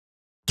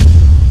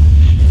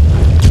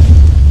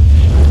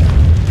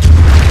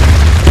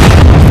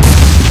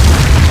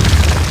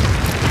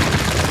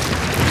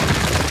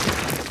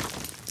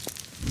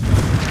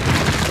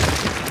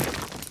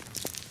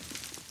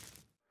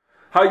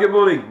Hi, good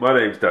morning. My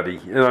name's Daddy,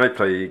 and I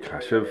play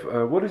Clash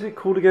of... what is it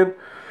called again?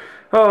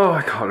 Oh,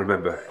 I can't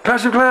remember.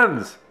 Clash of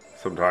Clans!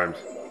 Sometimes.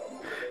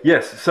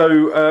 Yes,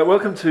 so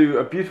welcome to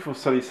a beautiful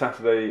sunny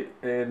Saturday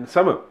in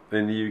summer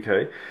in the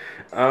UK.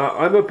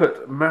 I'm up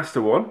at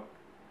Master 1,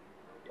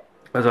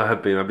 as I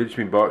have been. I've just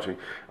been barching.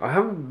 I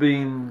haven't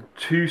been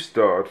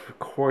 2-starred for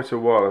quite a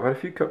while. I've had a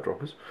few cup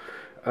droppers.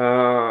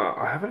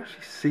 I haven't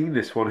actually seen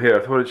this one here.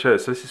 I thought I'd share.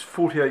 So this is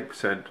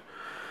 48%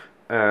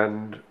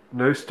 and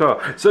no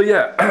star. So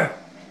yeah,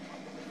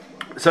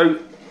 so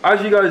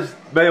as you guys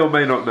may or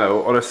may not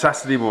know, on a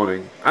Saturday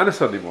morning and a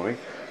Sunday morning,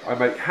 I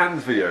make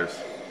hands videos.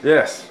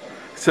 Yes.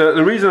 So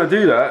the reason I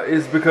do that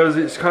is because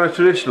it's kind of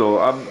traditional.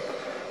 I'm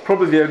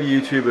probably the only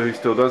YouTuber who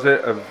still does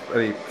it of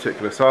any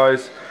particular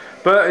size.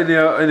 But in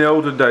the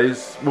olden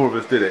days, more of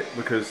us did it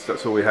because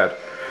that's all we had.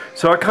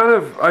 So I kind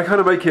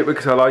of make it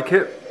because I like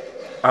it.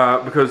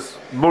 Because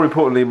more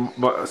importantly,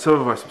 some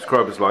of my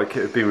subscribers like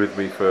it. Have been with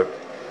me for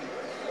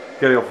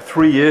getting on for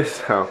 3 years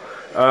now.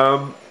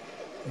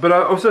 But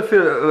I also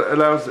feel it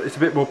allows. It's a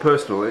bit more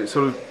personal. It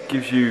sort of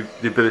gives you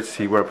the ability to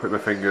see where I put my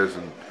fingers,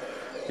 and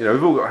you know,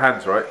 we've all got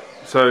hands, right?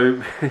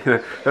 So you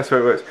know, that's how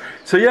it works.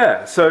 So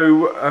yeah,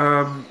 so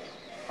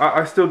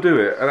I still do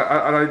it, and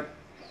I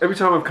every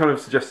time I've kind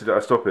of suggested that I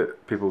stop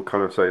it, people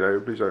kind of say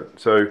no, please don't.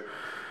 So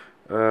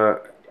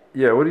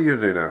yeah, what are you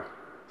gonna do now?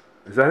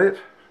 Is that it?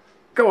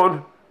 Go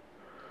on.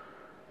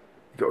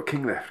 You got a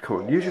king left.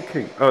 Come on, use your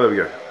king. Oh, there we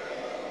go.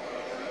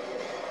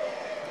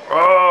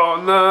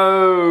 Oh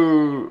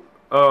no!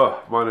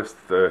 Oh, minus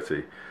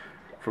 30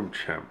 from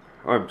champ.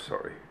 I'm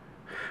sorry,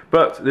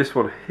 but this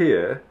one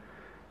here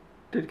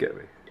did get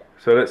me.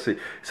 So let's see.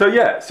 So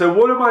yeah. So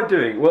what am I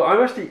doing? Well,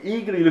 I'm actually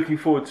eagerly looking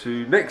forward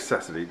to next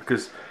Saturday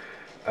because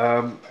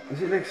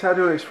is it next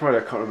Saturday or next Friday?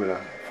 I can't remember.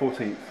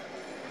 14th.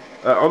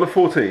 On the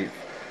 14th,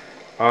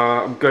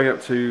 I'm going up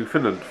to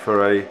Finland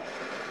for a.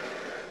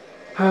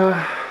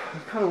 I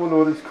kind of wonder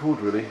what it's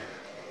called really.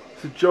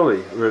 It's a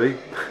jolly really,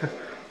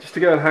 just to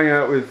go and hang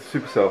out with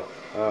Supercell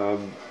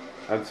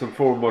and some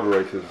forum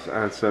moderators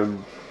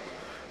and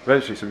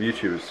eventually some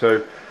YouTubers.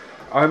 So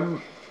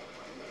I'm.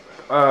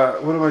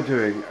 What am I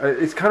doing?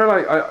 It's kind of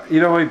like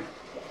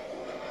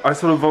I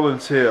sort of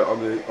volunteer on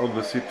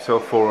the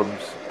Supercell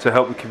forums to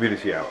help the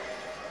community out.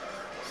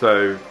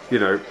 So you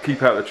know,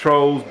 keep out the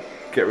trolls,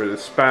 get rid of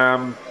the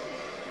spam,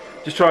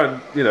 just try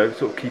and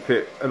sort of keep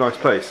it a nice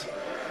place.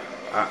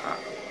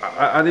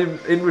 And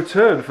in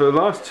return, for the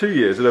last 2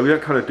 years, although we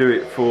don't kind of do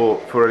it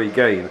for any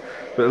gain,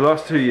 but the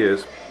last 2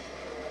 years,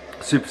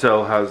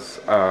 Supercell has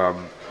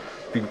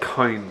been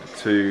kind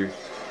to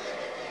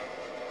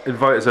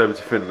invite us over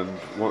to Finland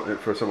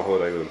for a summer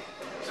holiday with them.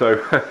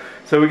 So,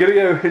 so we're going to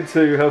go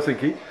into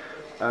Helsinki.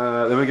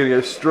 Then we're going to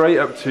go straight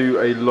up to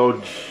a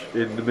lodge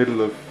in the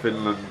middle of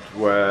Finland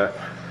where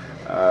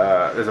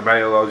there's a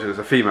male lodge and there's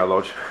a female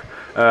lodge,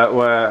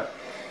 where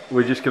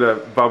we're just going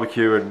to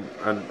barbecue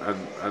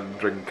and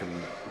drink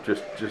and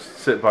just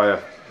sit by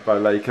a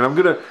lake. And I'm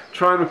going to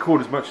try and record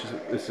as much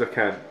as I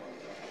can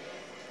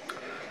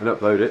and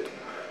upload it.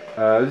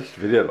 Just a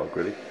video log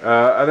really.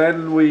 And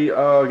then we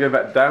are going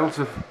back down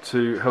to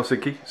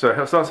Helsinki. So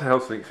it starts at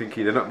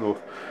Helsinki, then up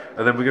north,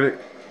 and then we're going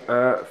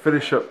to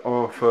finish up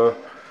for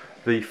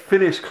the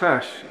Finnish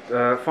Clash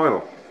final,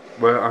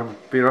 where I'm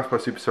being asked by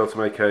Supercell to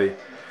make a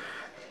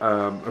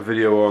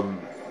video on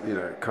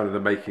kind of the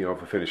making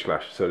of a Finnish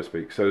Clash, so to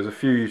speak. So there's a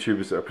few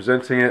YouTubers that are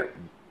presenting it,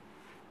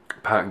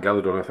 Pat and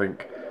Galadon, I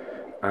think,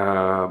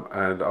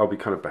 and I'll be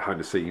kind of behind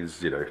the scenes,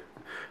 doing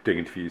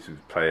interviews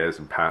with players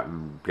and Pat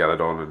and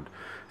Galadon and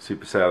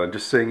Supercell, and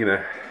just seeing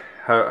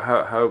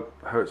how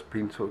it's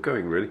been sort of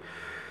going really.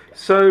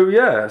 So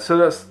yeah, so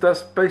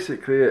that's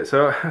basically it.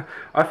 So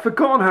I've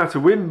forgotten how to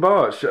win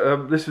Barch.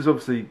 This was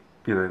obviously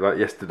like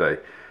yesterday.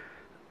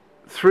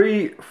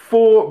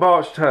 4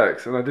 Barch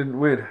attacks and I didn't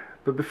win.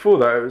 But before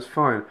that it was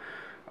fine.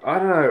 I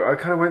don't know, I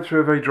kind of went through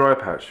a very dry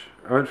patch.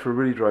 I went through a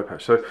really dry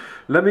patch. So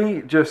let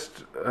me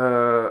just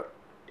I'm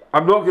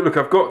not gonna look,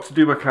 I've got to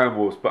do my clan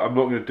wars, but I'm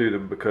not gonna do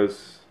them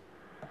because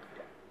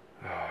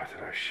I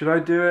don't know, should I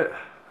do it?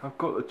 I've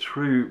got the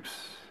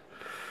troops.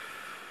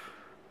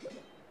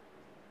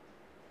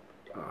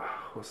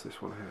 What's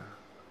this one here?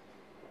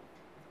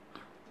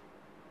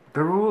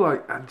 They're all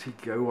like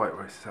anti-go white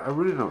races. I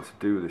really don't know what to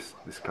do with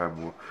this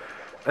clan war.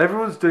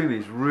 Everyone's doing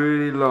these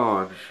really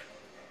large.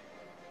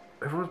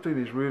 Everyone's doing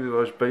these really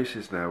large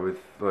bases now with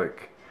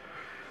like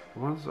the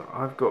ones that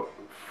I've got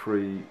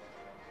free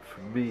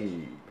for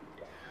me.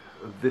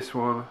 This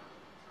one,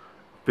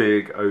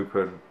 big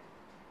open.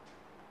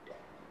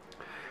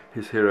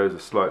 His heroes are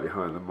slightly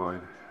higher than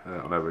mine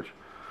on average.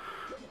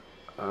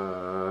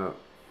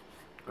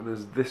 And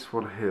there's this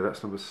one here,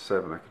 that's number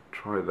 7, I could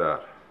try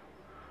that.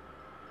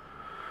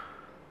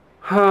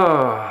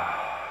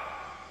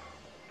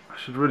 I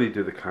should really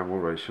do the clan war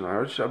race,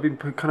 shouldn't I? I've been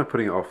kind of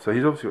putting it off, so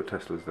he's obviously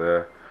got Teslas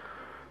there.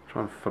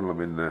 Try and funnel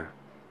them in there.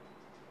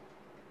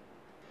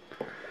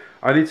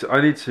 I need to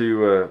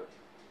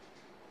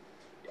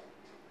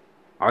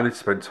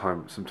spend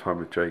some time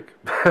with Jake,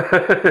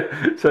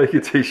 so he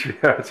can teach me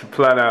how to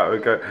plan out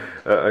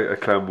a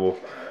clan war.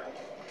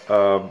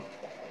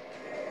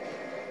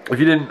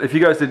 If you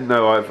guys didn't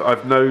know,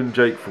 I've known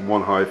Jake from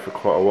One Hive for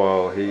quite a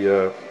while.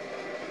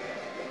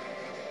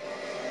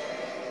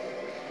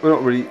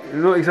 We're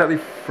not exactly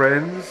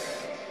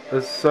friends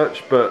as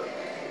such, but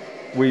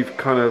we've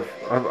kind of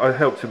I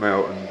helped him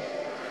out and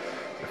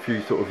a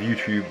few sort of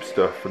YouTube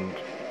stuff, and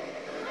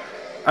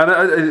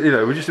you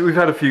know, we've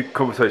had a few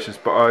conversations,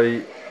 but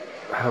I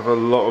have a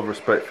lot of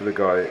respect for the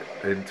guy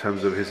in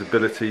terms of his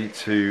ability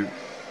to.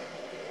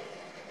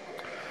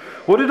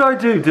 What did I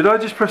do? Did I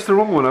just press the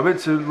wrong one? I meant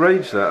to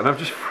rage that, and I've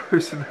just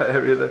frozen that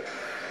area there.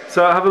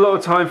 So I have a lot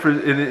of time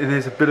in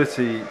his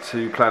ability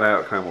to plan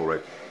out clan war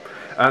raid.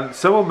 And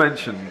someone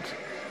mentioned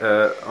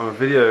on a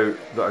video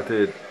that I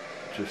did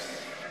just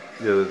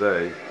the other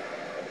day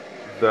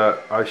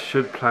that I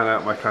should plan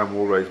out my clan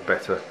war raids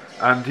better.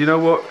 And you know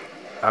what?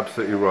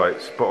 Absolutely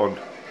right, spot on.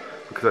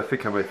 Because I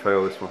think I may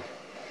fail this one.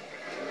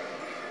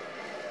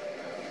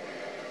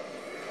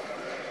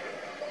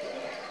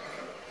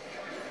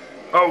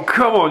 Oh,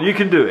 come on, you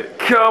can do it.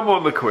 Come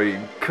on, the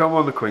Queen. Come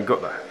on, the Queen.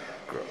 Got that.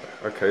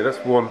 Okay, that's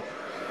one.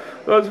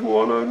 That's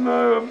one. Oh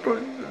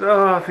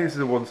no, I think this is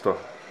a 1-star.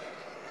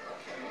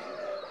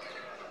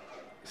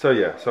 So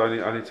yeah, so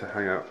I need to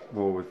hang out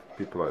more with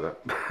people like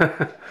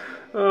that.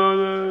 Oh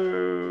no,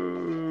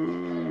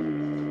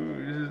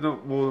 this is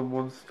not more than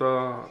 1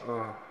 star.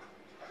 Oh.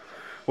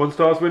 1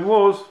 stars win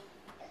wars.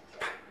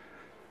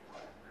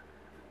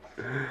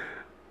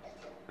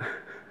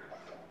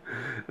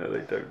 No,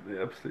 they don't.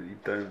 They absolutely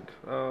don't.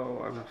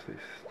 Oh, I'm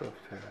absolutely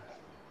stuffed here.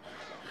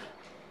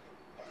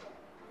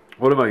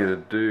 What am I going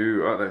to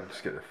do? Oh, no,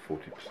 just get the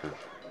 40%.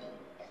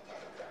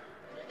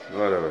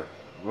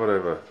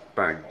 Whatever.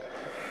 Bang.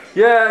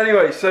 Yeah,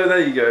 anyway, so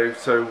there you go.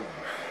 So,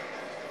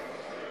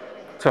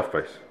 tough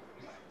base.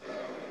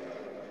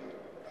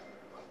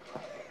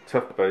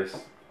 Tough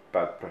base,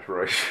 bad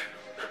preparation.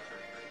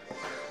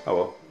 Oh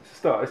well, it's a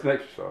start. It's an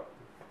extra start.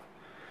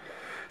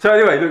 So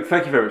anyway, look,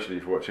 thank you very much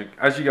indeed for watching.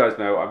 As you guys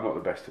know, I'm not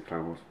the best at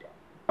Clan Wars.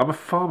 I'm a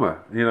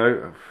farmer, you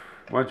know,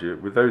 mind you,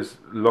 with those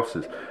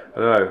losses. I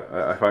don't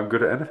know if I'm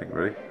good at anything,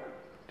 really.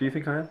 Do you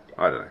think I am?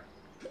 I don't know.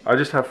 I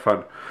just have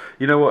fun.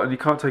 You know what, and you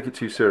can't take it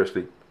too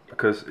seriously,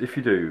 because if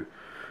you do,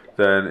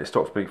 then it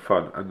stops being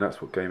fun, and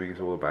that's what gaming is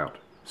all about.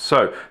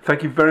 So,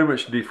 thank you very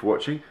much indeed for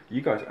watching.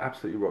 You guys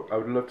absolutely rock. I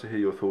would love to hear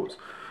your thoughts.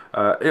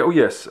 Oh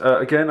yes,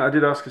 again, I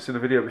did ask this in a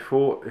video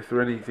before, if there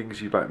are any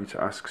things you'd like me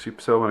to ask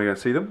Supercell when I go and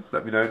see them,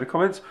 let me know in the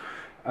comments.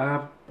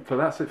 So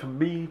that's it from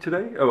me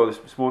today,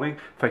 this morning.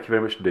 Thank you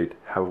very much indeed.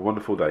 Have a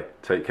wonderful day.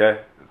 Take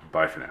care.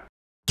 Bye for now.